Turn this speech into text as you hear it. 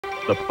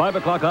The 5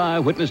 o'clock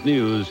Eyewitness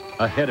News,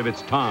 ahead of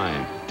its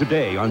time,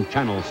 today on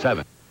Channel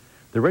 7.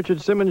 The Richard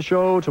Simmons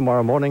Show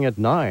tomorrow morning at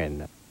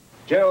 9.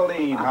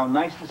 Geraldine, how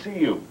nice to see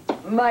you.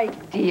 My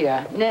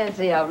dear,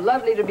 Nancy, how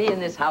lovely to be in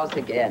this house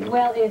again.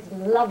 Well, it's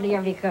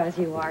lovelier because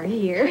you are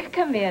here.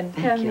 Come in,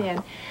 come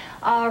in.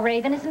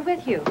 Raven isn't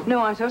with you. No,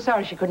 I'm so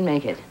sorry she couldn't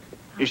make it.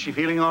 Is she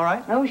feeling all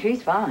right? Oh,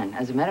 she's fine.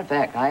 As a matter of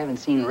fact, I haven't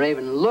seen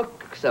Raven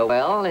look so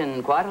well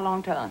in quite a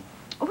long time.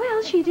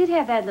 Well, she did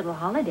have that little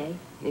holiday.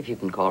 If you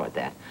can call it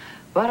that.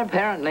 But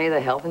apparently the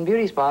health and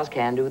beauty spas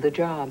can do the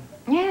job.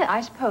 Yeah,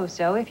 I suppose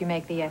so, if you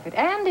make the effort.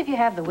 And if you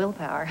have the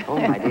willpower. Oh,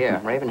 my dear,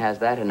 Raven has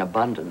that in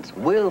abundance.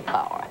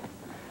 Willpower.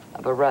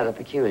 Of a rather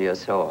peculiar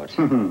sort.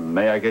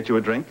 May I get you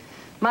a drink?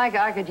 Mike,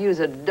 I could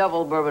use a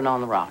double bourbon on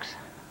the rocks.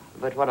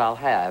 But what I'll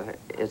have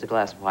is a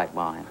glass of white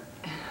wine.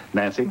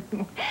 Nancy?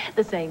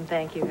 The same,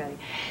 thank you, honey.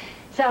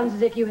 Sounds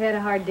as if you had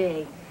a hard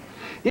day.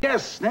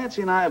 Yes,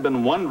 Nancy and I have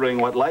been wondering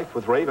what life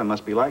with Raven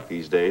must be like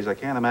these days. I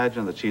can't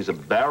imagine that she's a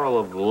barrel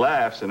of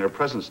laughs in her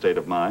present state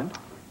of mind.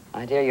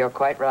 My dear, you're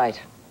quite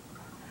right.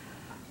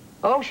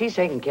 Oh, she's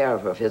taking care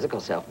of her physical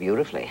self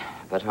beautifully,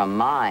 but her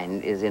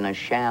mind is in a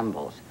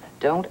shambles.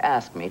 Don't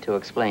ask me to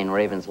explain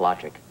Raven's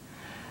logic.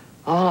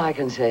 All I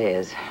can say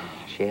is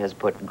she has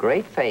put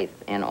great faith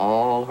in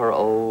all her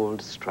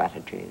old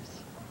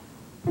strategies.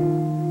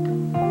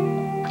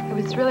 It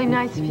was really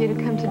nice of you to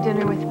come to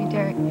dinner with me,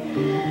 Derek.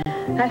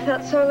 I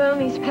felt so alone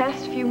these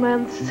past few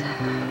months.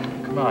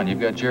 Come on, you've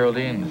got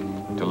Geraldine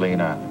to lean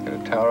on. Got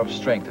a tower of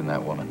strength in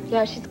that woman.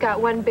 Yeah, she's got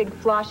one big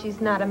flaw.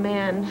 She's not a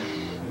man.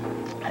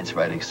 That's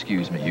right,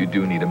 excuse me. You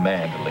do need a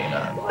man to lean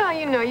on. Well,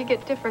 you know, you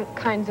get different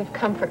kinds of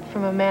comfort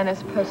from a man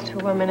as opposed to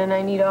a woman, and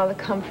I need all the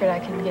comfort I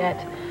can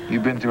get.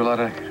 You've been through a lot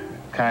of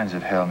kinds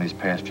of hell in these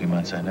past few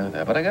months, I know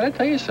that. But I gotta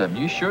tell you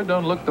something, you sure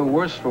don't look the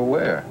worse for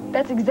wear.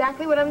 That's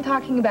exactly what I'm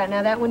talking about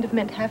now. That wouldn't have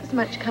meant half as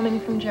much coming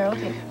from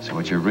Geraldine. So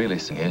what you're really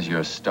saying is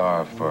you're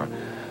starved for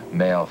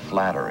male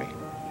flattery.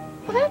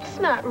 Well, that's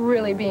not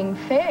really being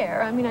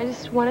fair. I mean, I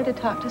just wanted to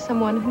talk to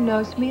someone who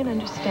knows me and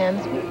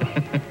understands me.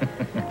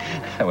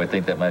 I would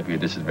think that might be a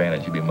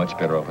disadvantage. You'd be much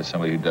better off with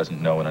somebody who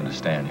doesn't know and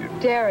understand you.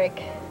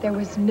 Derek, there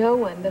was no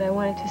one that I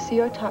wanted to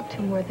see or talk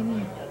to more than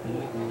you.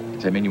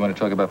 Does that mean you want to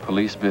talk about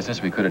police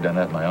business? We could have done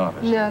that in my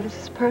office. No, this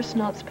is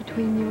personal. It's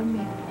between you and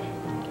me.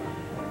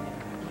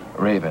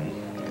 Raven,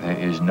 there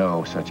is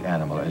no such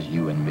animal as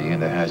you and me,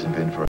 and there hasn't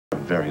been for a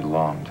very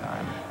long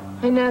time.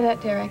 I know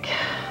that, Derek.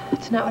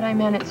 It's not what I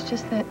meant. It's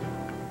just that,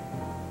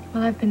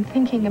 well, I've been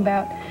thinking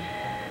about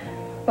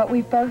what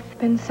we've both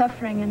been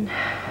suffering, and,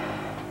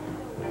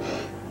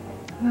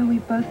 well,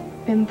 we've both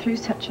been through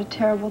such a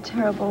terrible,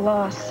 terrible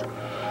loss.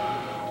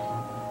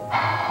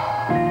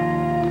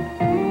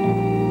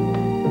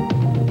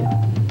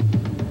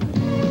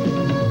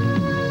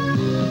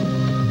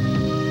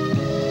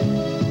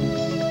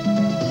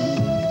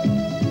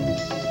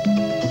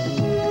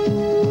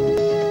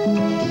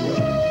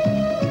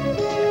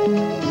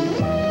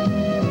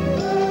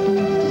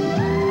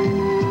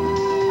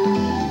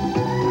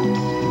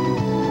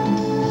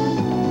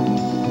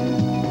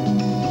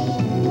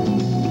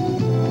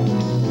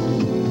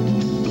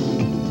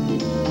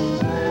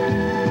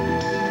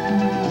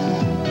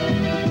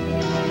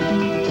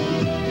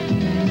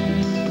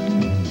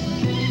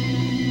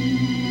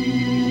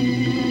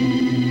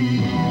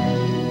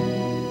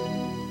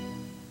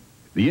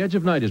 The Edge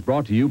of Night is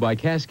brought to you by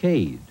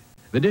Cascade,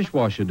 the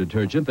dishwasher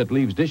detergent that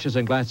leaves dishes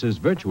and glasses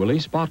virtually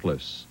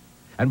spotless.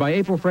 And by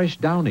April Fresh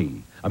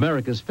Downy,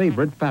 America's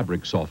favorite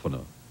fabric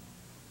softener.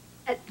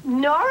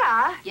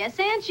 Nora? Yes,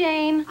 Aunt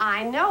Jane?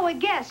 I know a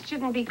guest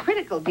shouldn't be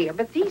critical, dear,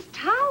 but these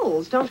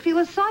towels don't feel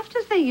as soft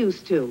as they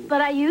used to.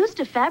 But I used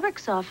a fabric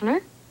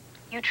softener.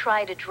 You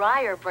tried a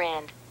drier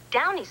brand.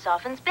 Downy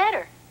softens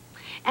better.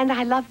 And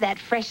I love that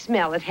fresh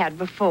smell it had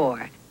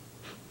before.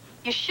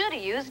 You should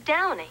have used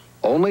Downy.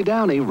 Only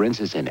Downy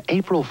rinses in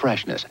April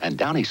freshness, and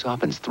Downy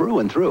softens through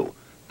and through.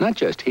 Not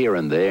just here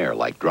and there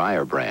like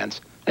drier brands.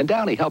 And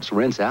Downy helps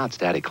rinse out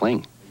static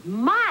cling.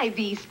 My,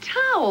 these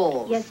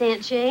towels. Yes,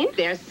 Aunt Jane?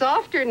 They're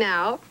softer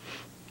now.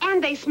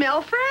 And they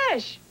smell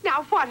fresh.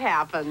 Now, what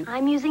happened?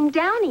 I'm using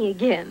Downy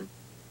again.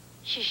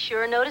 She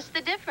sure noticed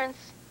the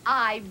difference.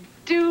 I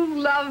do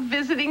love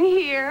visiting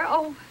here.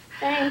 Oh,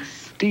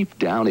 thanks. Deep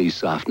Downy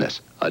softness,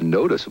 a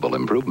noticeable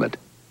improvement.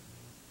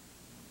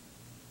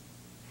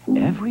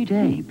 Every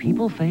day,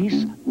 people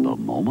face the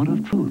moment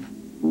of truth.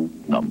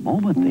 The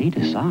moment they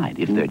decide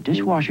if their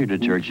dishwasher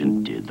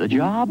detergent did the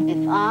job.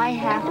 If I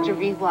have to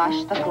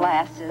rewash the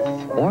glasses.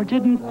 Or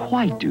didn't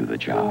quite do the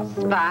job.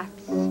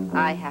 Spots.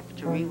 I have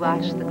to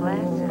rewash the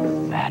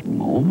glasses. That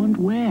moment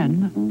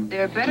when...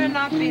 There better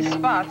not be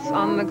spots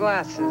on the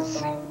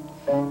glasses.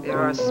 There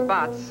are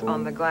spots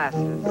on the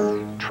glasses.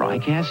 Try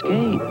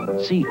Cascade.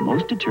 See,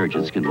 most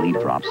detergents can leave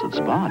drops that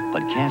spot,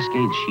 but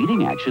Cascade's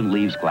sheeting action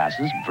leaves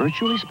glasses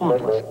virtually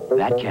spotless.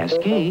 That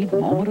Cascade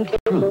moment of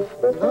truth.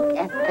 Look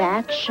at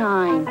that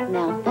shine.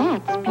 Now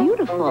that's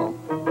beautiful.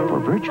 For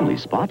virtually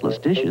spotless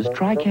dishes,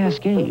 try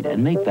Cascade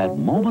and make that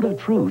moment of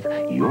truth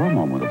your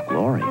moment of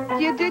glory.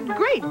 You did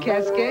great,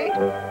 Cascade.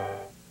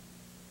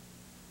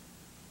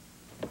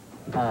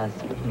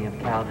 Speaking of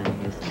Calvin,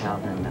 here's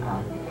Calvin.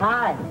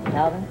 Hi,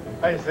 Calvin.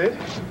 Hey, Sid.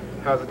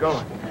 How's it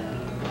going?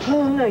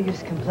 Oh, no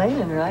use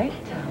complaining, right?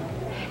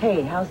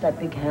 Hey, how's that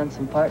big,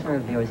 handsome partner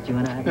of yours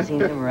doing? I haven't seen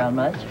him around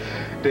much.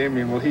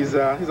 Damien, well, he's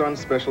on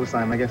special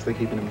assignment. I guess they're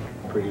keeping him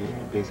pretty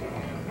busy.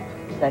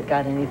 Has that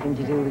got anything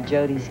to do with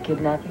Jody's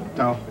kidnapping?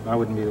 No, I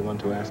wouldn't be the one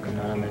to ask. I'm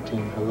not on that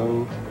team.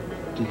 Hello,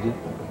 Dee.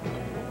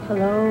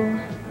 Hello,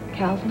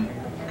 Calvin?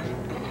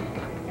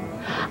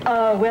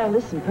 Well,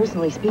 listen,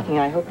 personally speaking,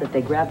 I hope that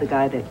they grab the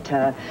guy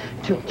that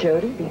took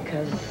Jody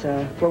because,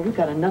 well, we've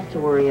got enough to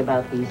worry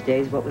about these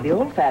days, what with the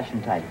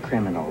old-fashioned type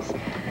criminals.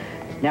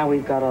 Now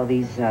we've got all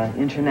these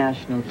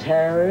international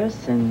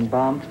terrorists and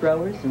bomb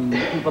throwers and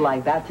people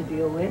like that to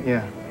deal with.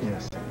 Yeah,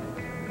 yes.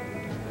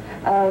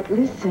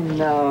 Listen,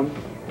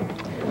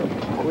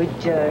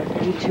 would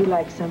you two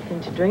like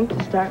something to drink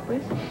to start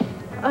with?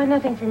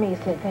 Nothing for me,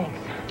 Sid, thanks.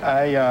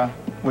 I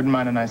wouldn't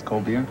mind a nice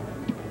cold beer.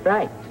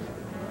 Right.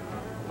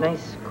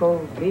 Nice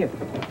cold beer.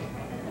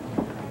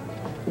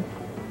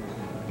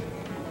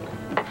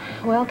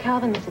 Well,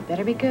 Calvin, this had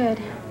better be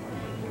good.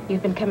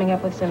 You've been coming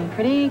up with some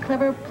pretty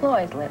clever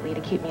ploys lately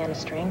to keep me on a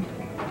string.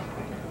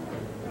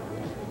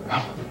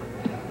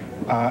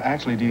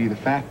 Actually, Dee, the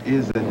fact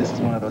is that this is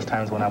one of those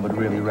times when I would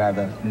really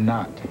rather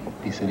not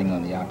be sitting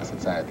on the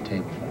opposite side of the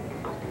table.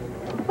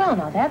 Well,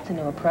 now that's a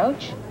new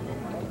approach.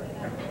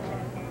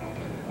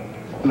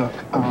 Look,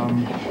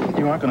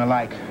 you aren't going to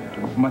like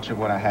much of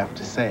what I have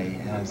to say.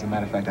 As a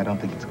matter of fact, I don't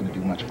think it's going to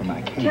do much for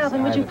my case.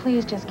 Calvin, would you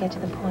please just get to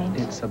the point?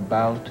 It's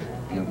about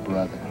your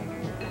brother.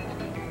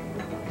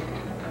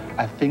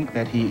 I think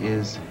that he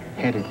is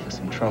headed for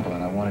some trouble,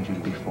 and I wanted you to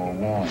be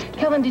forewarned.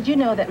 Calvin, did you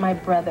know that my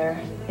brother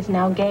is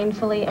now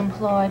gainfully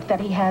employed, that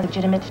he has a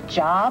legitimate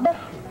job?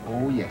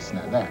 Oh, yes,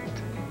 now that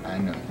I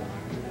know.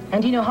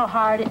 And do you know how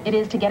hard it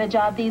is to get a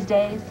job these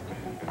days?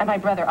 And my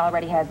brother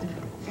already has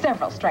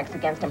several strikes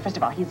against him. First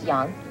of all, he's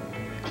young.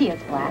 He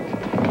is black.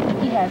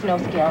 He has no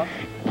skill.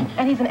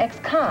 And he's an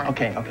ex-con.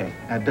 Okay.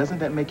 Now, doesn't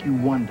that make you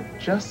wonder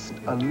just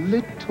a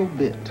little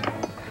bit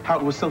how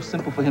it was so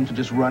simple for him to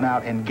just run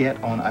out and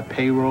get on a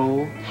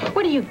payroll?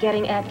 What are you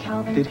getting at,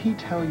 Calvin? Did he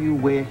tell you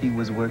where he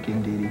was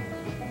working, Dee Dee?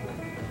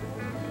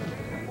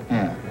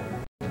 Yeah,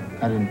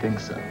 I didn't think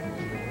so.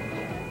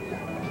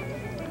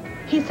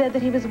 He said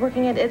that he was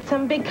working at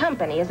some big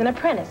company as an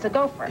apprentice, a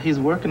gopher. He's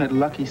working at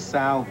Lucky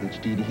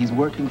Salvage, Dee Dee. He's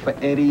working for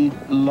Eddie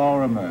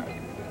Lorimer.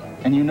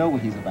 And you know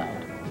what he's about.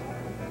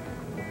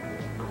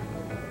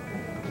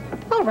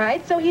 All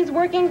right, so he's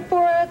working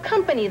for a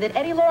company that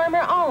Eddie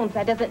Lorimer owns.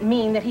 That doesn't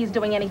mean that he's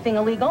doing anything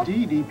illegal.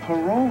 Dee Dee,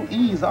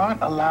 parolees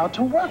aren't allowed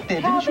to work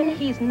there, Calvin,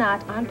 didn't you? he's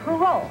not on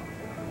parole.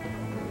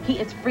 He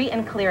is free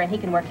and clear, and he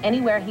can work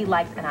anywhere he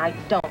likes, and I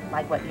don't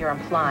like what you're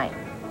implying.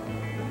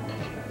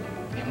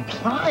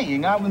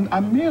 Implying?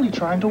 I'm merely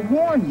trying to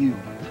warn you.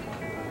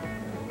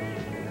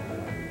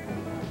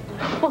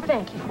 Well,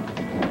 thank you.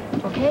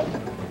 Okay?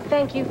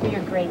 Thank you for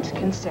your great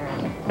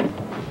concern.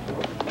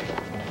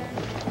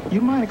 You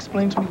might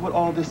explain to me what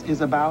all this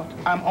is about?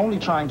 I'm only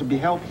trying to be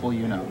helpful,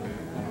 you know.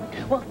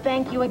 Well,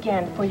 thank you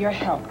again for your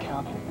help,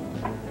 Calvin.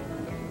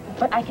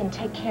 But I can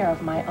take care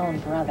of my own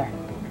brother.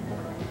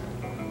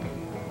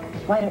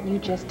 Why don't you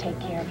just take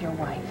care of your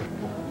wife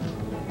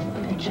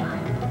and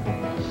child?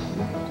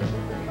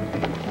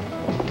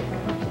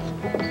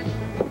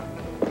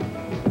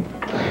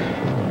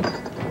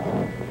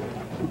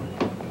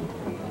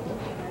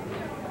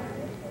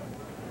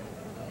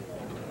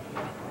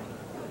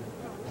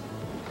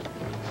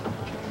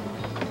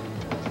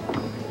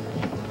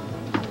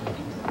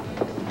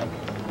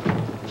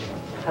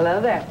 Hello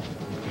there.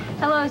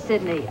 Hello,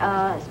 Sydney.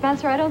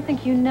 Spencer, I don't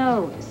think you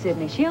know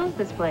Sydney. She owns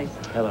this place.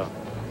 Hello.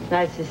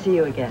 Nice to see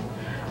you again.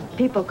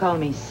 People call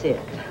me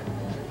Sid.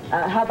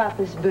 How about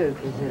this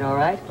booth? Is it all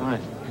right?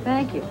 Fine.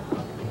 Thank you.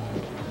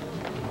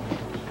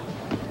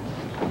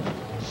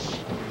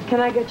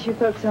 Can I get you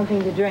folks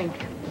something to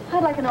drink?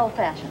 I'd like an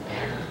old-fashioned.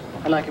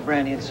 I'd like a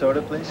brandy and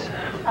soda, please.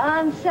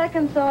 On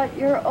second thought,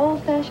 your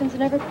old-fashions are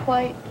never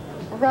quite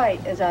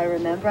right, as I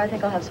remember. I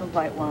think I'll have some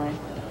white wine.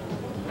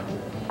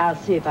 I'll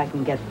see if I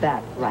can get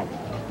that right.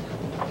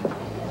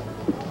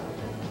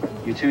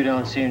 You two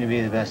don't seem to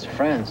be the best of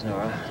friends,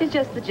 Nora. She's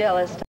just the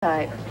jealous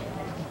type.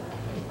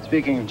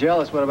 Speaking of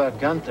jealous, what about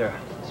Gunther?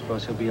 I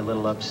suppose he'll be a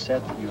little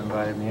upset that you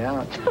invited me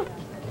out.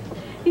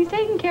 He's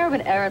taking care of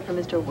an errand for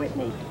Mr.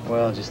 Whitney.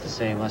 Well, just the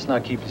same, let's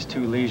not keep this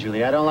too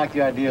leisurely. I don't like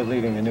the idea of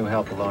leaving the new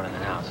help alone in the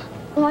house.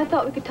 Well, I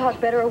thought we could talk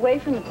better away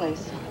from the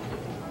place.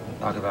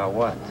 Talk about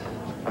what?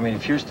 I mean,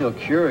 if you're still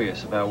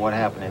curious about what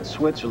happened in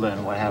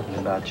Switzerland, what happened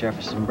about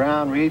Jefferson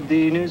Brown, read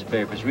the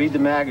newspapers, read the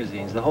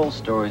magazines. The whole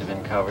story's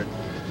been covered.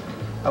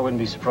 I wouldn't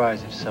be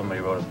surprised if somebody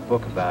wrote a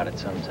book about it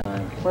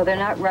sometime. Well, they're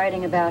not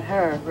writing about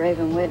her,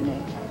 Raven Whitney.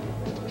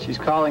 She's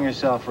calling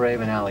herself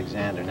Raven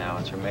Alexander now.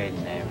 It's her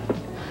maiden name.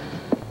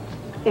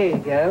 Here you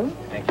go.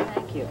 Thank you.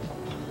 Thank you.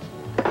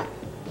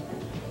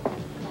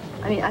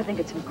 I mean, I think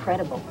it's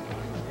incredible.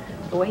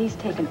 The way he's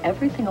taken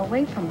everything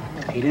away from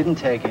her. He didn't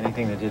take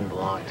anything that didn't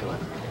belong to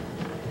him.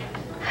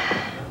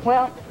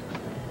 Well,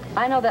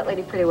 I know that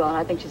lady pretty well, and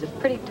I think she's a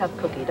pretty tough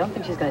cookie. Don't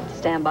think she's going to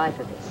stand by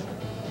for this.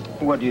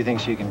 What do you think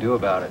she can do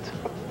about it?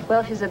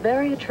 Well, she's a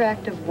very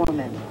attractive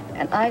woman,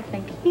 and I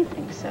think he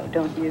thinks so,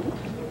 don't you?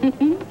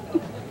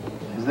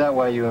 Is that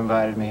why you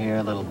invited me here,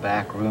 a little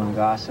backroom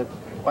gossip?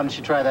 Why don't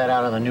you try that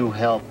out on the new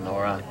help,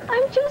 Nora?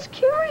 I'm just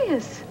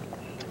curious.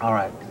 All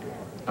right.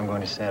 I'm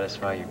going to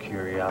satisfy your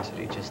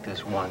curiosity just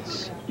this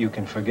once. You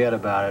can forget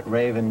about it.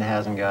 Raven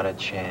hasn't got a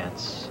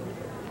chance.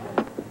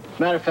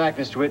 Matter of fact,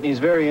 Mr. Whitney's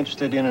very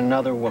interested in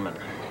another woman.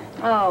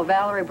 Oh,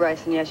 Valerie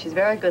Bryson, yes, she's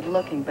very good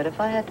looking, but if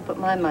I had to put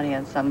my money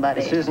on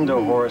somebody... This isn't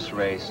a horse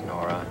race,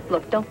 Nora.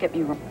 Look, don't get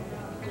me wrong.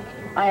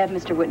 I have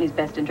Mr. Whitney's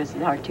best interests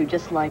at heart, too,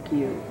 just like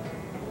you.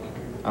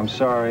 I'm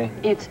sorry.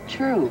 It's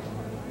true.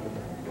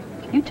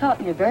 You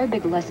taught me a very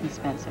big lesson,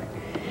 Spencer.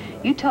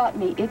 You taught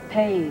me it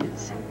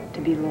pays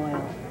to be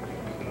loyal.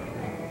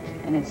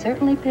 And it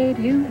certainly paid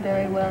you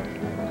very well.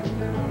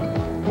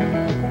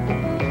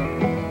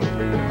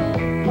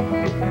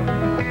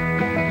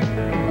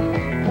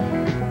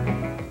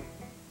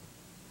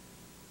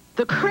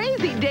 The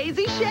Crazy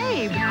Daisy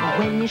Shave.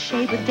 When you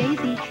shave with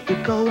Daisy, you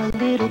go a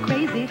little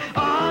crazy.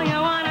 All you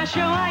wanna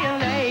show are your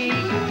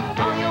legs.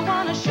 All you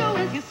wanna show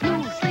is your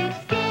smooth, sleek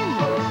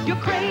skin. Your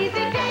Crazy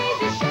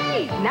Daisy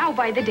Shave. Now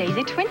buy the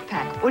Daisy Twin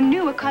Pack or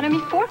new Economy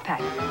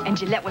 4-Pack, and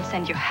Gillette will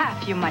send you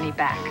half your money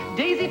back.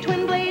 Daisy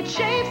Twin Blade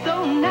Shave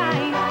so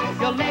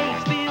nice. Your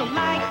legs feel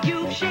like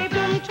you've shaved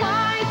them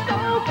twice.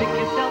 So pick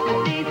yourself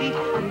a Daisy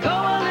and go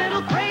a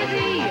little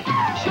crazy.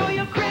 Show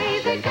your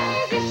Crazy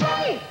Daisy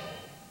Shave.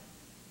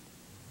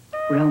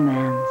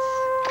 Romance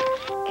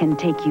can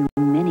take you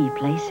many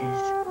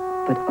places,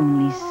 but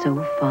only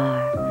so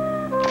far.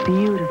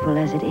 Beautiful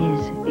as it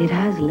is, it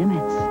has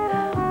limits.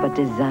 But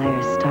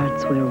desire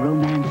starts where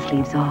romance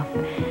leaves off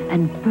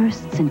and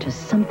bursts into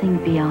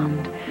something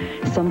beyond.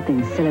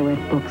 Something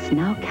Silhouette Books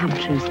now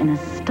captures in a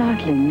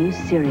startling new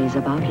series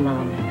about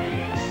love.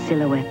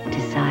 Silhouette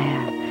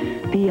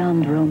Desire.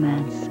 Beyond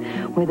romance,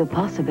 where the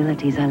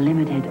possibilities are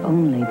limited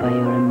only by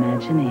your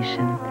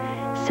imagination.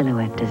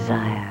 Silhouette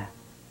Desire.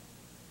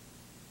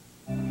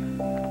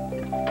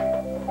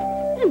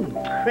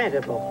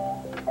 Incredible.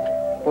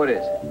 What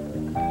is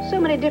it? So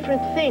many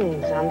different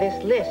things on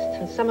this list,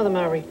 and some of them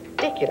are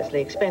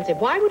ridiculously expensive.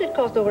 Why would it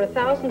cost over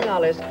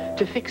 $1,000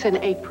 to fix an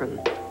apron?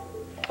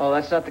 Oh,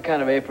 that's not the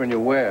kind of apron you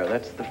wear.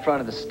 That's the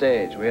front of the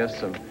stage. We have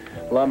some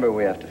lumber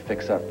we have to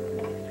fix up.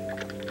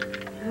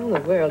 How in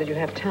the world did you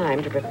have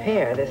time to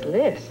prepare this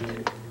list?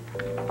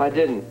 I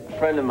didn't. A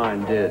friend of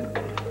mine did.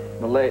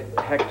 The late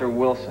Hector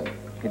Wilson.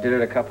 He did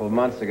it a couple of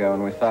months ago,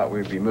 and we thought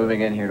we'd be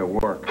moving in here to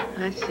work.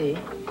 I see.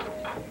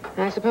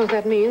 I suppose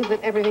that means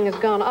that everything has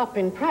gone up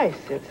in price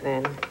since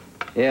then.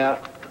 Yeah,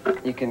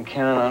 you can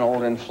count on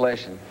old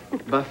inflation.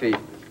 Buffy,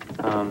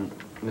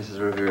 Mrs.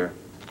 Revere,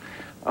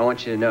 I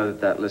want you to know that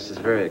that list is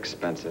very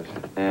expensive,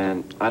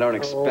 and I don't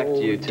expect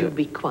you to... Do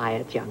be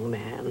quiet, young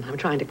man. I'm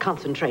trying to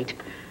concentrate.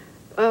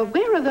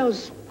 Where are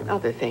those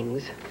other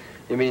things?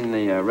 You mean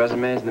the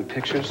resumes and the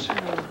pictures?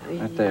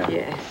 Right there.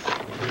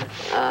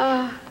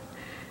 Yes.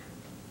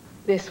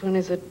 This one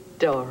is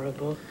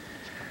adorable.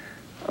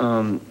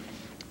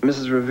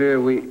 Mrs.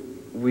 Revere,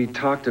 we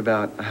talked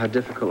about how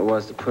difficult it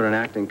was to put an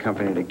acting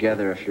company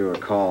together, if you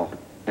recall.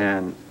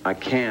 And I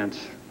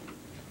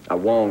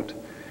won't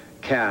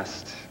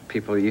cast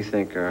people you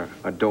think are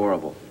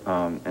adorable.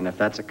 And if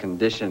that's a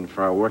condition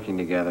for our working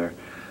together,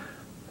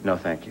 no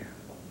thank you.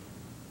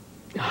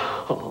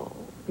 Oh,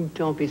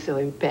 don't be so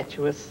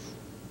impetuous.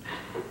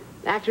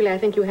 Actually, I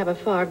think you have a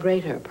far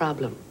greater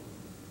problem.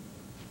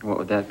 What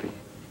would that be?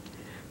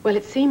 Well,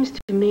 it seems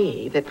to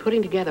me that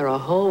putting together a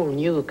whole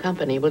new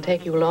company will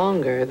take you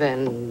longer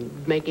than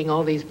making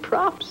all these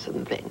props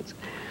and things.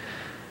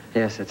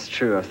 Yes, it's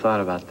true. I've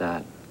thought about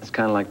that. It's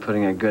kind of like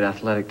putting a good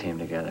athletic team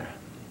together.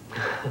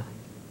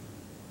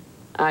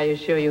 Are you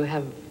sure you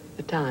have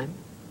the time?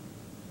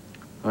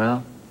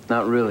 Well,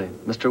 not really.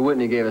 Mr.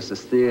 Whitney gave us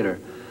this theater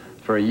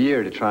for a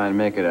year to try and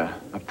make it a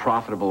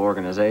profitable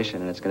organization,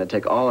 and it's going to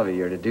take all of a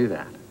year to do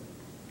that.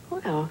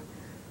 Well,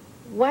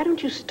 why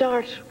don't you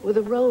start with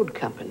a road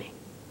company?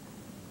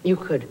 You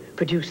could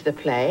produce the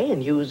play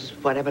and use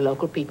whatever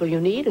local people you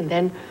need, and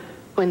then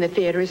when the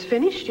theater is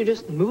finished, you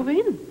just move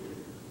in.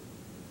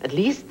 At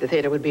least the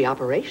theater would be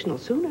operational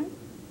sooner.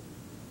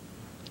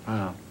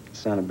 Wow,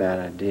 it's not a bad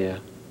idea.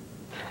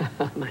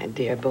 My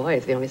dear boy,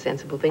 it's the only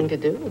sensible thing to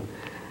do.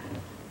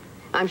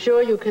 I'm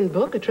sure you can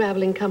book a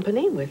traveling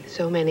company with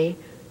so many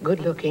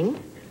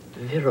good-looking,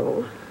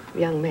 virile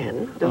young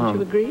men. Don't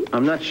you agree?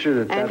 I'm not sure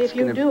that that's And if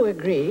you do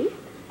agree,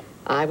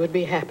 I would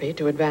be happy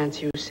to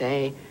advance you,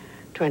 say,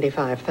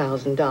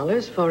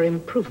 $25,000 for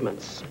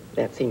improvements.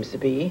 That seems to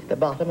be the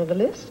bottom of the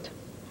list.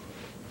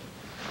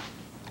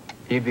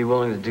 You'd be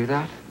willing to do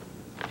that?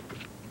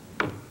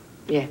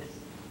 Yes,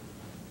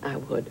 I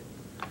would.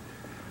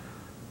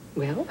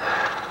 Well,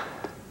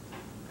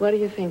 what do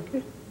you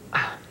think?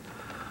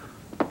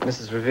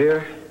 Mrs.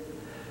 Revere,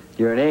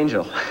 you're an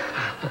angel.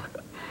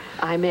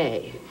 I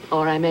may,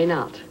 or I may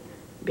not,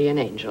 be an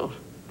angel.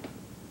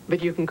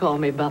 But you can call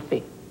me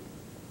Buffy.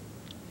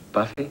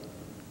 Buffy?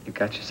 You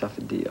got yourself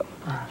a deal.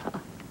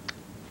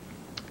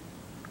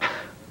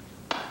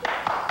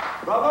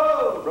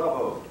 Bravo!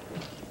 Bravo!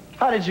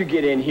 How did you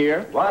get in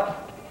here?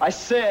 What? I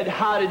said,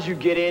 how did you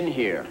get in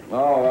here?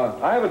 Oh,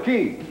 I have a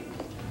key.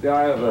 Yeah,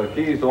 I have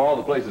keys to all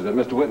the places that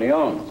Mr. Whitney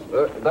owns.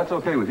 That's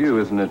okay with you,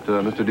 isn't it,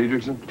 Mr.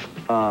 Diedrichson?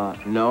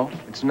 No,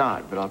 it's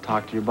not, but I'll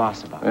talk to your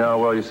boss about it. Yeah,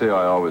 well, you see,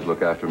 I always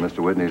look after Mr.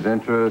 Whitney's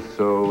interests,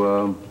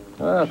 so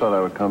I thought I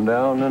would come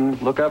down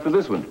and look after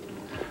this one.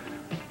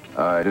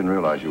 I didn't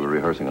realize you were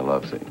rehearsing a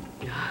love scene.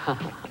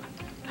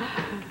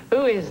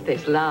 Who is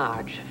this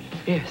large,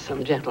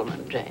 fearsome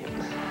gentleman,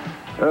 James?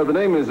 The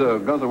name is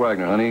Gunther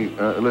Wagner, honey.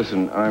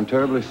 Listen, I'm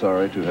terribly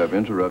sorry to have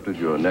interrupted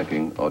your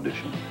necking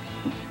audition.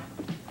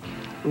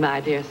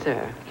 My dear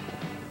sir,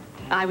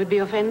 I would be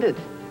offended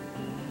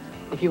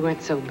if you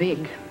weren't so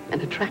big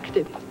and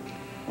attractive.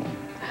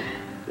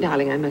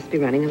 Darling, I must be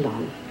running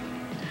along.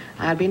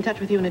 I'll be in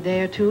touch with you in a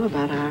day or two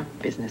about our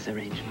business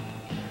arrangement.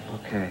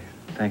 Okay.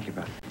 Thank you,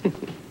 Beth.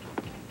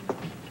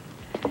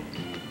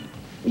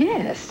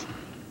 Yes.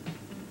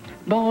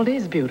 Bald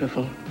is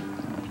beautiful.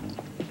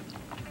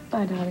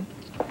 Bye, darling.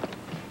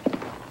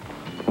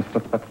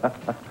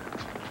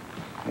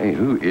 Hey,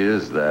 who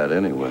is that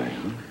anyway?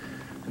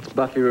 It's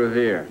Buffy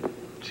Revere.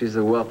 She's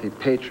the wealthy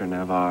patron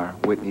of our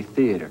Whitney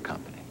Theater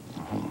Company.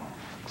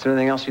 Is there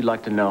anything else you'd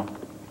like to know?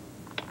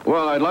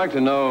 Well, I'd like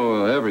to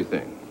know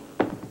everything.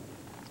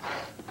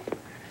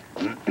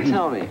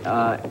 Tell me,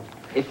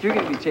 if you're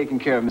going to be taking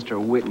care of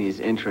Mr. Whitney's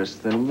interests,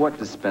 then what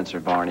does Spencer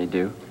Barney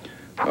do?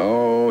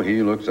 Oh,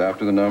 he looks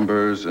after the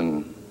numbers,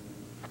 and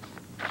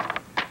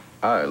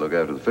I look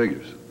after the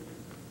figures.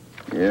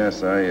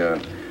 Yes,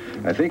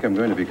 I think I'm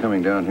going to be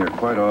coming down here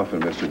quite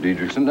often, Mr.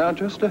 Diedrichson. Now,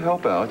 just to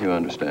help out, you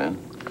understand.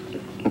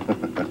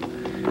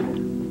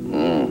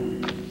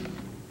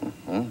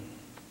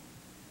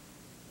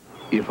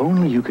 If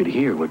only you could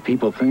hear what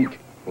people think.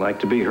 Like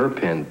to be her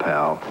pen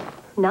pal.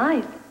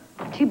 Nice.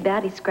 Too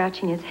bad he's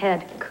scratching his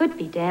head. Could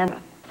be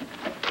dandruff.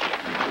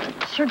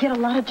 Sure get a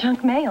lot of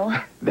junk mail.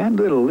 That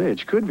little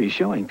itch could be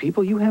showing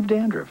people you have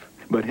dandruff.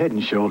 But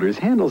Head & Shoulders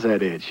handles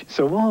that itch,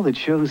 so all it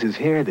shows is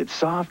hair that's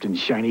soft and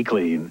shiny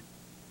clean.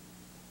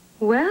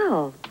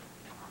 Well,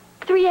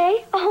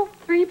 3A? Oh,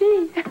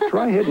 3B.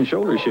 Try Head &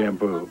 Shoulders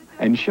shampoo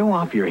and show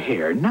off your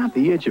hair, not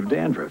the itch of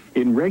dandruff,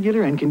 in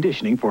regular and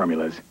conditioning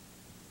formulas.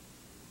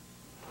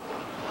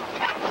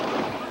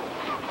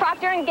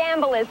 Procter &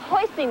 Gamble is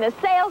hoisting the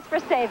sales for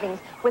savings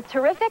with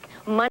terrific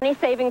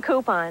money-saving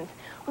coupons.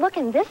 Look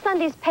in this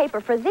Sunday's paper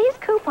for these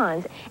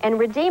coupons and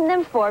redeem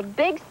them for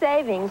big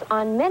savings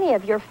on many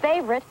of your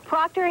favorite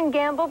Procter &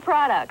 Gamble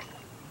products.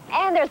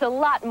 And there's a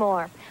lot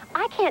more.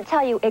 I can't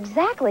tell you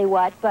exactly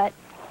what, but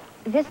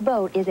this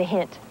boat is a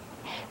hint.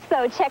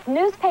 So check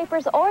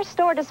newspapers or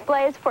store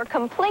displays for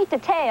complete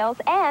details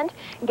and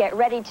get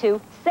ready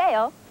to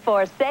sail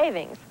for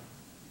savings.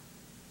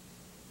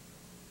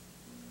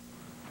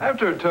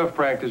 After a tough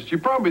practice, you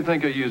probably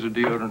think I use a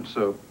deodorant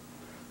soap.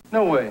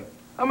 No way.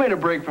 I made a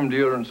break from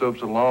deodorant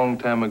soaps a long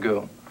time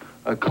ago.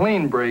 A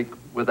clean break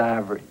with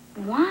Ivory.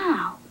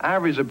 Wow.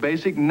 Ivory's a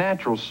basic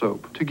natural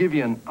soap to give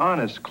you an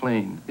honest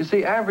clean. You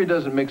see, Ivory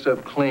doesn't mix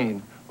up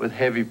clean with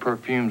heavy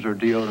perfumes or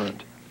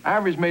deodorant.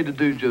 Ivory's made to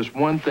do just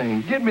one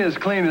thing. Get me as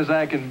clean as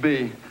I can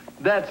be.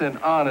 That's an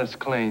honest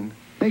clean.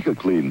 Make a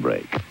clean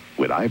break.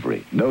 With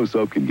Ivory, no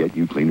soap can get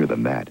you cleaner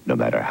than that, no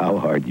matter how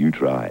hard you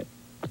try.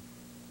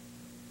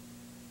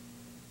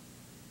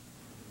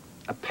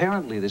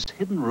 Apparently, this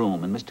hidden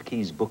room in Mr.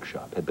 Key's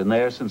bookshop had been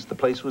there since the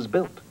place was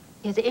built.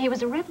 Yes, he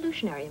was a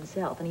revolutionary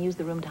himself, and he used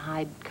the room to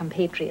hide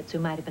compatriots who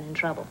might have been in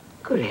trouble.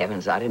 Good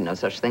heavens, I didn't know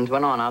such things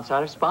went on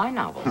outside of spy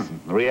novels.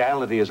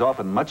 Reality is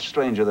often much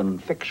stranger than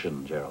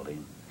fiction,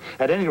 Geraldine.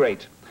 At any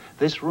rate,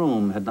 this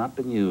room had not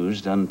been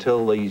used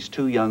until these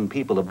two young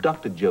people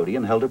abducted Jody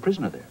and held her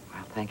prisoner there.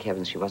 Well, thank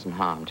heavens she wasn't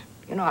harmed.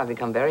 You know, I've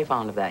become very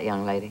fond of that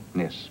young lady.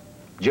 Yes.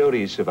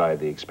 Jody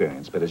survived the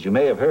experience, but as you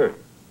may have heard,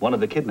 one of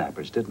the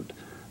kidnappers didn't.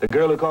 The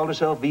girl who called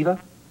herself Viva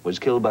was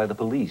killed by the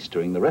police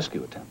during the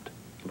rescue attempt.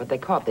 But they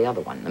caught the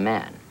other one, the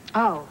man.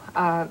 Oh,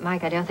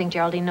 Mike, I don't think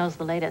Geraldine knows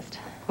the latest.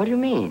 What do you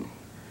mean?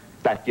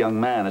 That young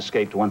man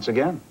escaped once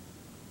again.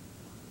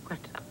 What?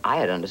 I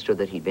had understood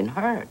that he'd been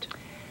hurt.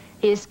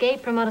 He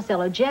escaped from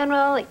Monticello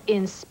General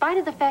in spite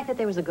of the fact that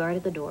there was a guard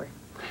at the door.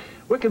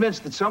 We're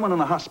convinced that someone in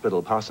the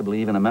hospital, possibly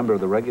even a member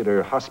of the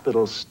regular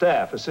hospital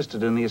staff,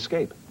 assisted in the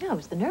escape. No, it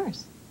was the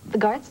nurse. The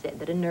guard said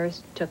that a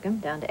nurse took him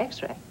down to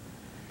X-ray.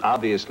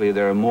 Obviously,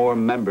 there are more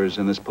members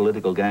in this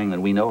political gang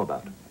than we know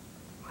about.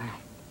 Well,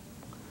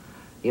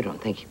 you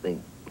don't think they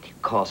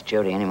caused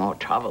Jody any more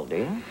trouble, do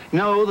you?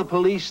 No, the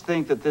police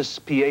think that this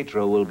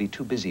Pietro will be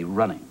too busy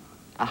running.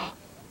 Oh,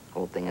 the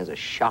whole thing is a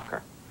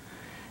shocker.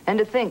 And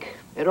to think,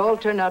 it all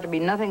turned out to be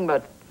nothing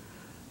but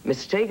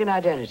mistaken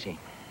identity.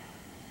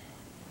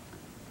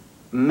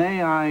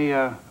 May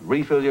I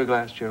refill your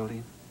glass,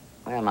 Geraldine?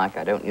 Well, Mike,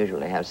 I don't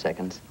usually have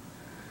seconds.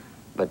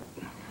 But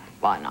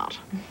why not?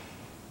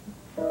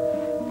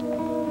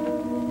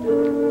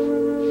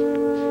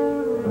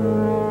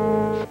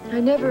 I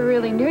never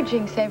really knew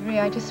Jinx Avery.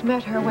 I just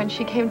met her when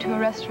she came to a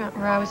restaurant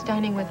where I was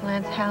dining with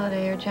Lance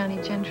Halliday or Johnny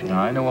Gentry.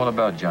 Now, I know all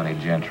about Johnny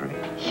Gentry.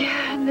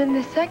 Yeah, and then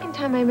the second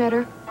time I met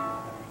her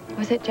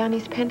was at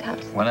Johnny's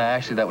penthouse. Well,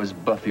 actually, that was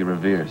Buffy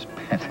Revere's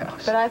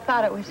penthouse. But I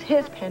thought it was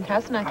his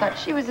penthouse, and I thought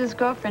she was his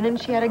girlfriend,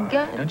 and she had a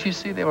gun. Don't you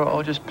see? They were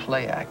all just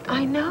play acting.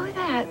 I know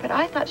that, but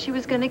I thought she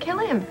was going to kill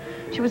him.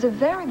 She was a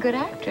very good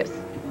actress.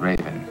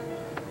 Raven,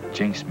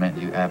 Jinx meant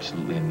you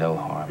absolutely no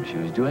harm. She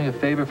was doing a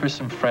favor for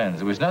some friends.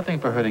 There was nothing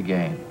for her to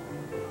gain.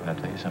 And I'll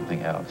tell you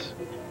something else.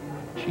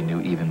 She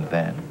knew even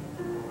then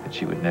that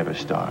she would never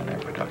star in their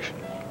production.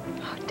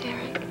 Oh,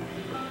 Derek.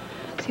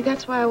 See,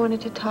 that's why I wanted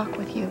to talk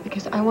with you,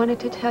 because I wanted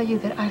to tell you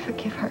that I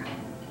forgive her.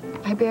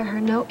 I bear her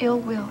no ill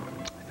will.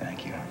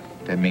 Thank you.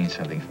 That means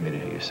something for me to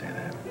hear you say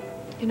that.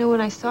 You know,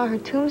 when I saw her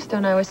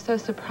tombstone, I was so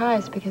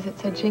surprised because it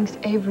said Jinx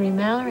Avery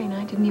Mallory, and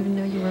I didn't even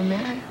know you were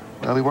married.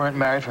 Well, we weren't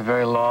married for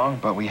very long,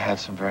 but we had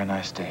some very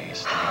nice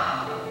days.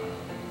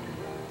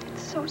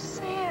 It's so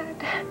sad.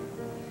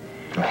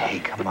 Oh, hey,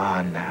 come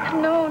on now.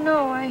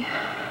 No,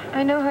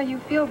 I know how you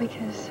feel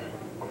because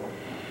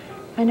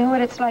I know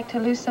what it's like to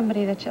lose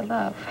somebody that you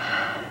love.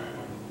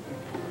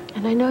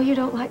 And I know you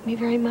don't like me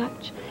very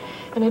much,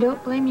 and I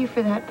don't blame you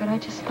for that, but I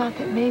just thought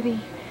that maybe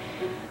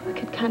we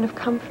could kind of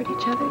comfort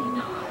each other, you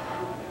know.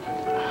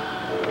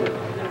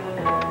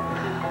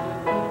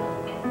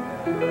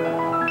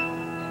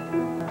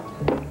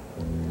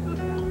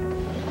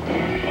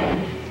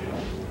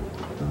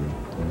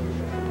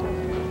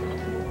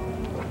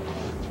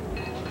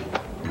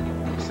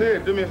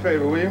 Sid, do me a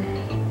favor, will you?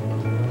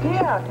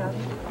 Yeah,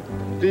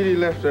 Tony. Dee Dee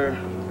left her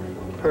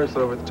purse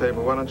over at the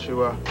table. Why don't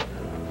you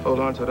hold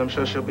on to it? I'm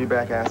sure she'll be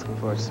back asking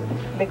for it soon.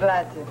 Be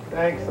glad to.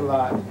 Thanks a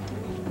lot.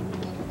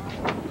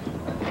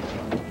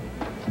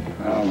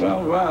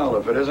 Well,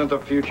 if it isn't the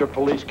future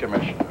police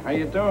commissioner. How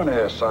you doing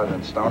there,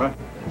 Sergeant Stoner?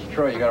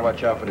 Troy, you gotta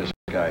watch out for this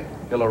guy.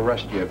 He'll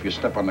arrest you if you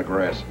step on the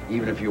grass,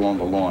 even if you own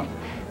the lawn.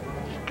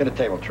 Get a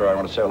table, Troy. I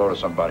want to say hello to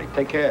somebody.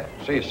 Take care.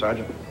 See you,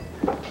 Sergeant.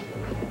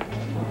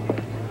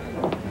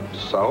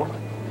 So,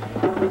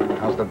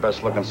 how's the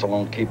best-looking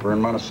saloon keeper in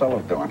Monticello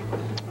doing?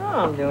 Oh,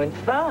 I'm doing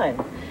fine.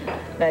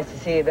 Nice to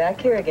see you back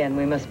here again.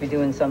 We must be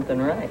doing something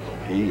right.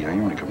 Hey, I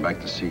only come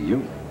back to see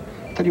you.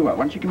 Tell you what,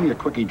 why don't you give me a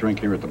quickie drink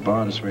here at the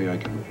bar? This way I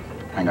can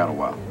hang out a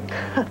while.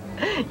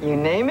 You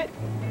name it,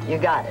 you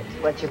got it.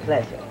 What's your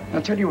pleasure?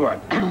 I'll tell you what,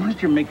 why don't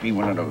you make me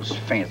one of those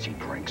fancy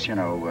drinks, you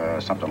know,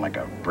 something like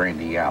a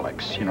brandy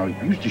Alex. You know,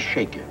 use to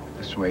shake it.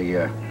 This way,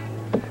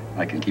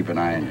 I can keep an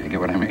eye on you. You get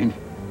what I mean?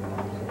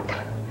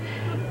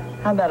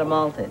 How about a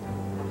malted?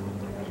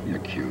 You're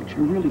cute.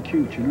 You're really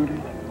cute, you know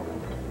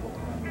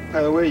that?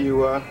 By the way,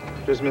 you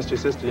just missed your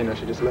sister, you know,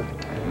 she just left.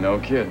 No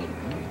kidding.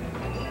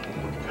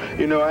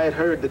 You know, I had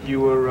heard that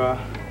you were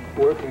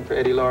working for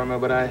Eddie Lorimer,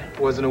 but I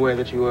wasn't aware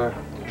that you were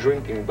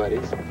drinking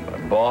buddies. My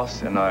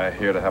boss and I are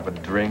here to have a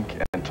drink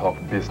and talk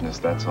business,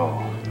 that's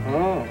all.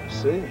 Oh,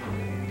 see.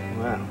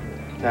 Wow.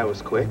 That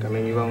was quick. I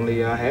mean, you've only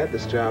had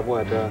this job,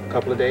 what, a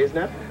couple of days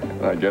now?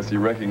 I guess he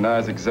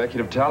recognized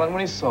executive talent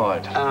when he saw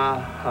it.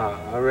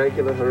 A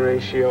regular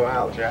Horatio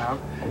Alger, huh?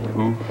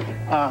 Who?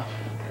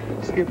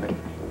 Excuse me.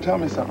 Tell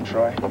me something,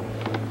 Troy.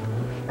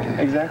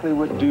 Exactly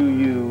what do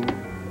you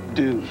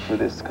do for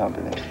this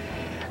company?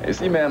 You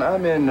see, man,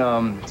 I'm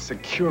in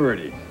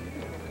security.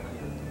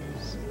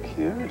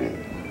 Security?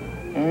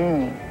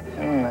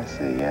 I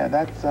see. Yeah,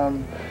 that's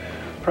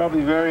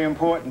probably very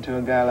important to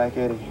a guy like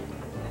Eddie.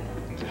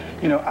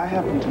 You know, I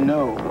happen to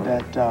know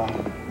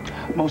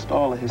that most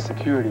all of his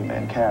security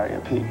men carry a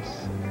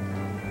piece.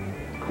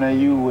 Now,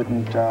 you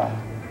wouldn't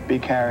be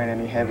carrying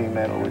any heavy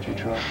metal, would you,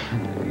 Troy?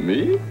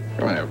 Me?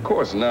 I mean, of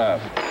course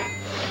not.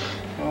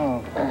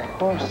 Oh, of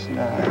course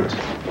not.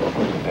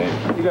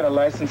 Hey, you got a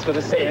license for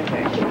the same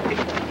thing?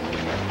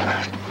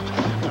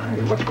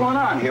 What's going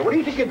on here? What do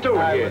you think you're doing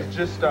here? I was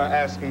just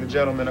asking the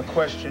gentleman a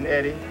question,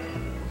 Eddie,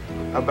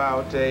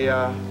 about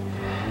a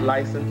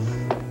license.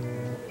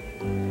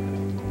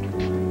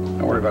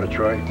 Don't worry about it,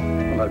 Troy.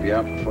 I'll be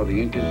out before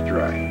the ink is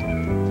dry.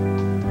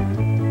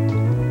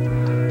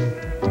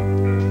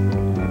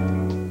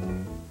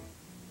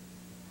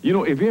 You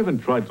know, if you haven't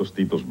tried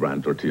Tostitos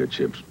brand tortilla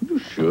chips, you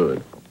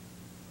should.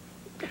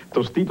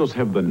 Tostitos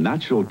have the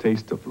natural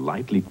taste of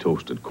lightly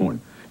toasted corn.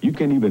 You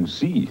can even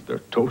see they're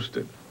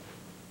toasted.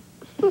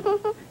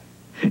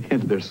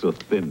 And they're so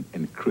thin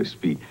and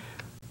crispy.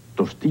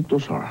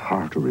 Tostitos are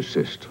hard to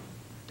resist.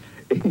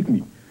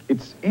 Amy,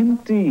 it's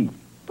empty.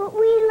 But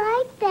we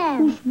like them.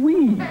 Who's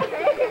we?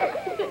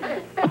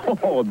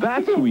 Oh,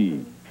 that's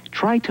we.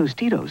 Try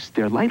Tostitos.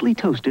 They're lightly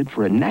toasted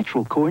for a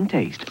natural corn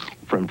taste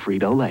from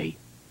Frito-Lay.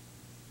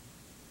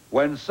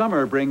 When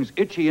summer brings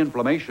itchy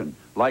inflammation,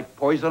 like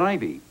poison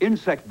ivy,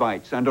 insect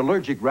bites, and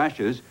allergic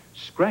rashes,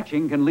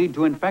 scratching can lead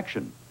to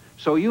infection.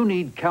 So you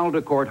need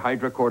Caldecort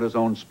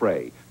hydrocortisone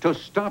spray to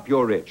stop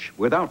your itch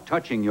without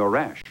touching your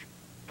rash.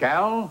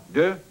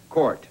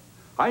 Caldecort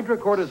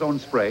hydrocortisone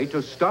spray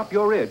to stop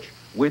your itch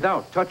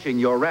without touching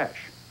your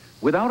rash.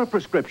 Without a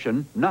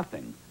prescription,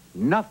 nothing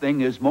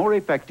is more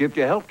effective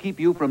to help keep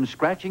you from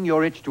scratching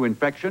your itch to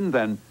infection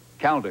than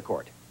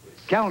Caldecort.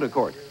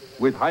 Caldecort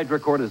with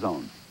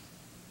hydrocortisone.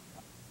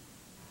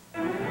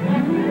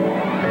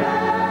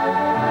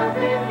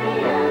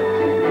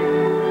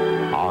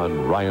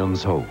 On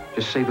Ryan's Hope.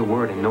 Just say the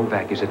word and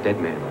Novak is a dead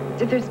man.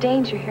 If there's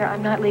danger here,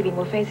 I'm not leaving.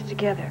 We'll face it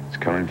together. It's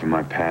coming from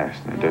my past,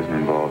 and it doesn't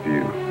involve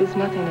you. There's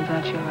nothing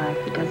about your life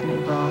that doesn't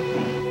involve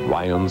me.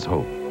 Ryan's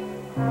Hope.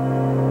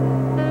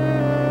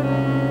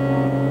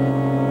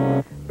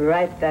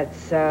 Right, that's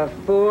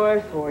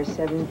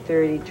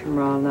 7:30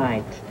 tomorrow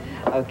night.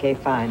 Okay,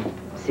 fine.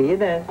 See you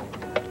then.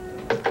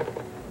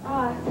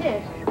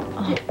 Sid,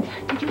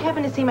 did you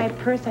happen to see my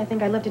purse? I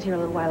think I left it here a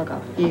little while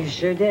ago. You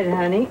sure did,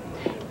 honey.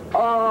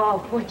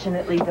 Oh,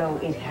 fortunately, though,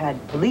 it had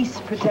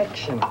police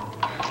protection.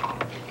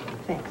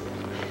 Thanks.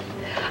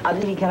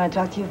 Lily, can I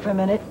talk to you for a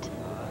minute?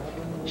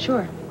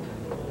 Sure.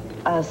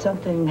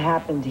 Something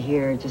happened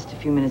here just a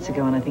few minutes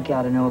ago, and I think you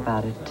ought to know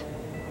about it.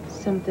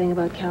 Something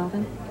about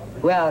Calvin?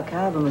 Well,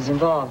 Calvin was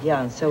involved, yeah,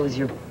 and so was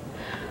your...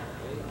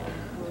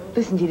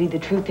 Listen, Dee Dee, the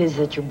truth is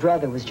that your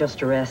brother was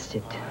just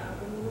arrested.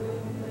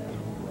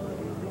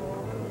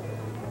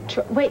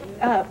 Wait,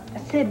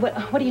 Sid,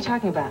 what are you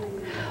talking about?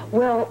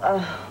 Well,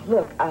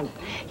 look,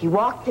 he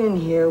walked in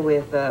here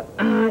with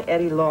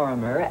Eddie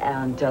Lorimer,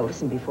 and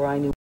listen, before I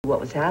knew what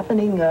was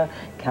happening,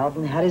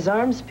 Calvin had his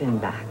arms pinned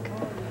back.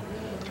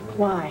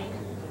 Why?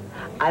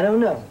 I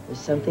don't know. There's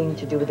something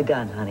to do with a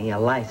gun, honey, a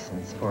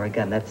license for a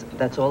gun.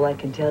 That's all I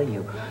can tell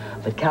you.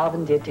 But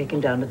Calvin did take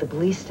him down to the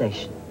police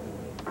station.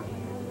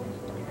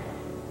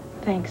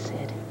 Thanks,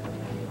 Sid.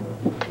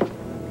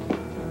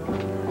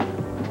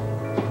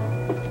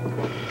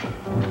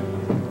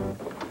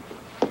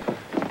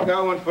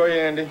 Got one for you,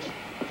 Andy.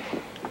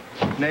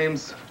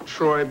 Name's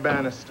Troy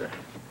Bannister.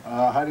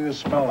 How do you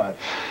spell that?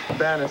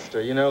 Bannister,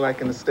 you know,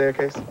 like in the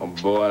staircase? Oh,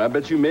 boy, I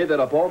bet you made that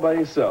up all by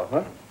yourself,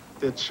 huh?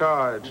 The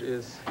charge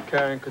is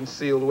carrying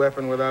concealed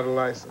weapon without a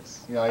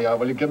license. Yeah.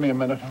 Will you give me a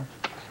minute, huh?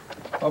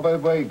 Oh, by the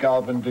way,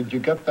 Galvin, did you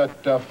get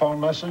that phone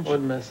message?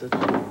 What message?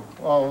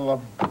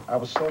 Well, I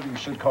was told you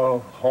should call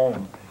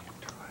home.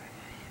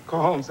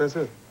 Call home, says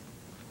who?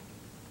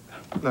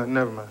 No,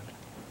 never mind.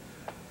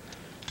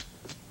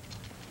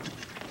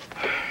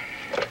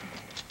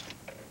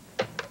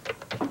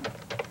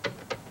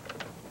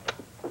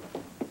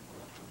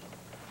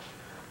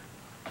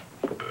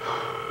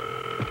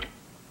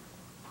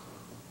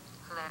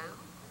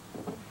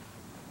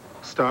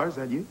 Star, is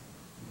that you?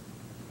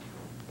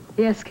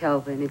 Yes,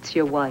 Calvin, it's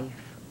your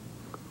wife.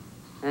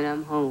 And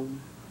I'm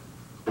home.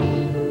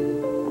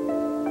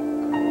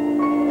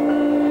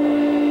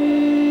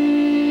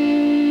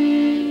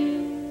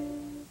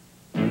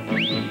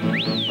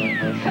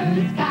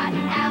 Who's got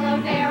aloe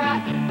vera?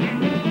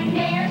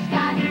 Nair's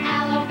got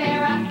aloe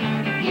vera.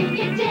 If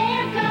you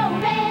dare go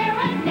there,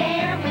 a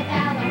Nair with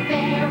aloe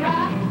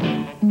vera.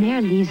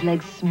 Nair leaves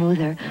legs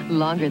smoother,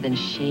 longer than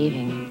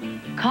shaving.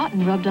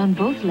 Cotton rubbed on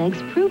both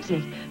legs proves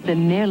it. The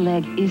Nair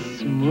leg is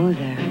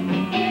smoother.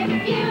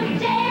 If you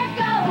dare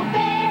go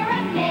there,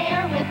 a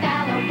Nair with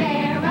aloe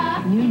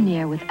vera. New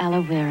Nair with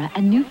aloe vera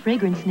and new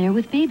fragrance Nair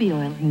with baby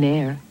oil.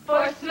 Nair.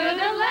 For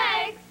smoother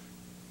legs.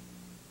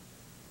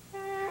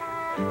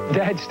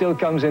 Dad still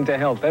comes in to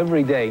help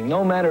every day,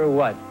 no matter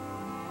what.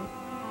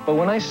 But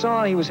when I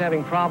saw he was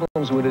having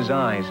problems with his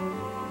eyes,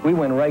 we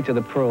went right to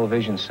the Pearl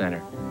Vision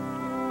Center.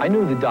 I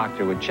knew the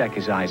doctor would check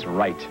his eyes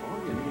right.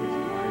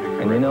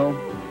 And you know,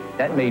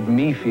 that made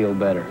me feel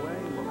better.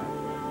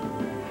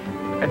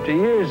 After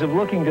years of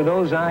looking to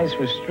those eyes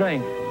for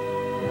strength,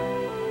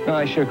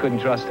 I sure couldn't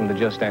trust him to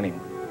just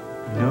anyone.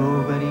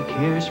 Nobody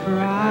cares for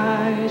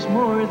eyes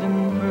more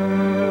than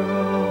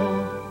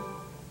Pearl.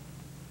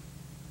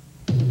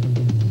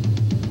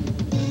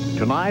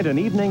 Tonight, an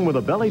evening with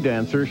a belly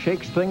dancer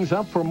shakes things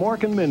up for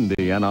Mork and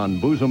Mindy. And on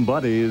Bosom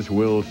Buddies,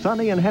 will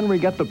Sonny and Henry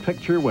get the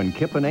picture when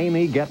Kip and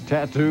Amy get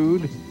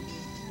tattooed?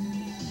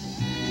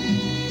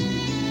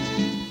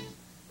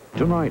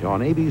 Tonight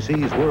on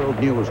ABC's World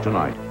News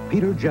Tonight,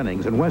 Peter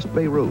Jennings in West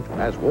Beirut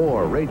as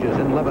war rages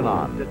in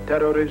Lebanon. The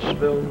terrorists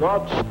will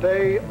not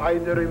stay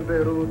either in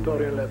Beirut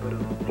or in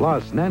Lebanon.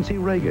 Plus, Nancy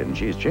Reagan,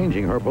 she's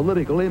changing her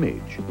political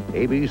image.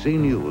 ABC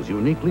News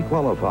uniquely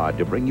qualified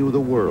to bring you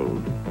the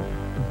world.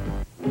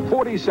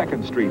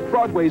 42nd Street,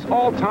 Broadway's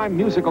all-time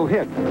musical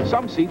hit.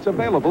 Some seats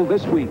available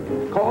this week.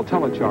 Call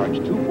Telecharge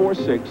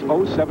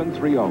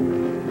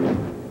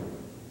 246-0730.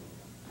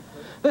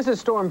 This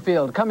is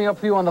Stormfield, coming up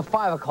for you on the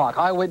 5 o'clock.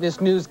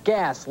 Eyewitness News.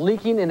 Gas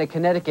leaking in a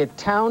Connecticut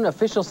town.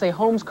 Officials say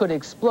homes could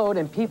explode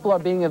and people are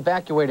being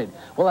evacuated.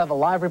 We'll have a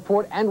live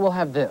report and we'll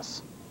have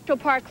this. Central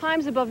Park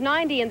climbs above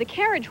 90 and the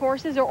carriage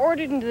horses are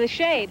ordered into the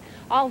shade.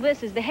 All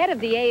this as the head of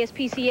the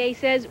ASPCA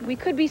says we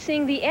could be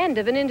seeing the end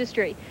of an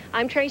industry.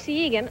 I'm Tracy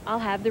Egan. I'll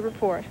have the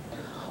report.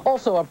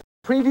 Also, a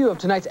preview of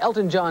tonight's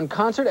Elton John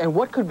concert and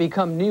what could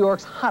become New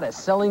York's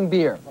hottest selling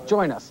beer.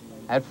 Join us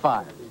at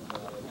 5.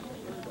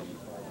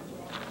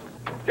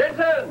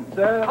 Jensen!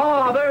 Sir?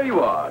 Ah, there you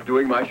are.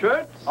 Doing my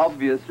shirts?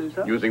 Obviously,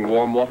 sir. Using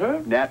warm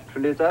water?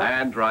 Naturally, sir.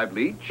 And dry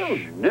bleach? Oh,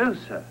 no,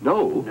 sir.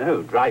 No?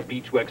 No, dry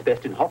bleach works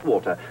best in hot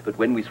water. But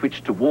when we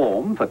switch to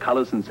warm for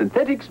colors and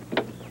synthetics,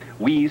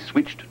 we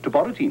switched to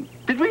Boratine.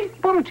 Did we?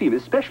 Boratine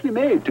is specially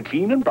made to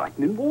clean and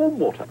brighten in warm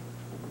water.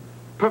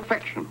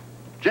 Perfection.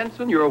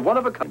 Jensen, you're one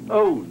of a kind.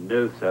 Oh,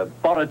 no, sir.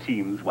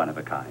 Boratine's one of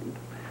a kind.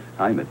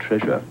 I'm a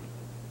treasure.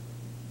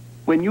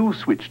 When you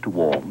switch to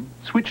warm,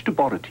 switch to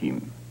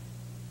Boratine.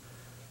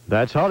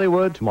 That's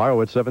Hollywood,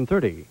 tomorrow at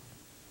 7:30.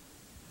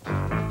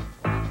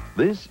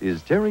 This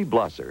is Terry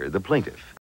Blosser, the plaintiff.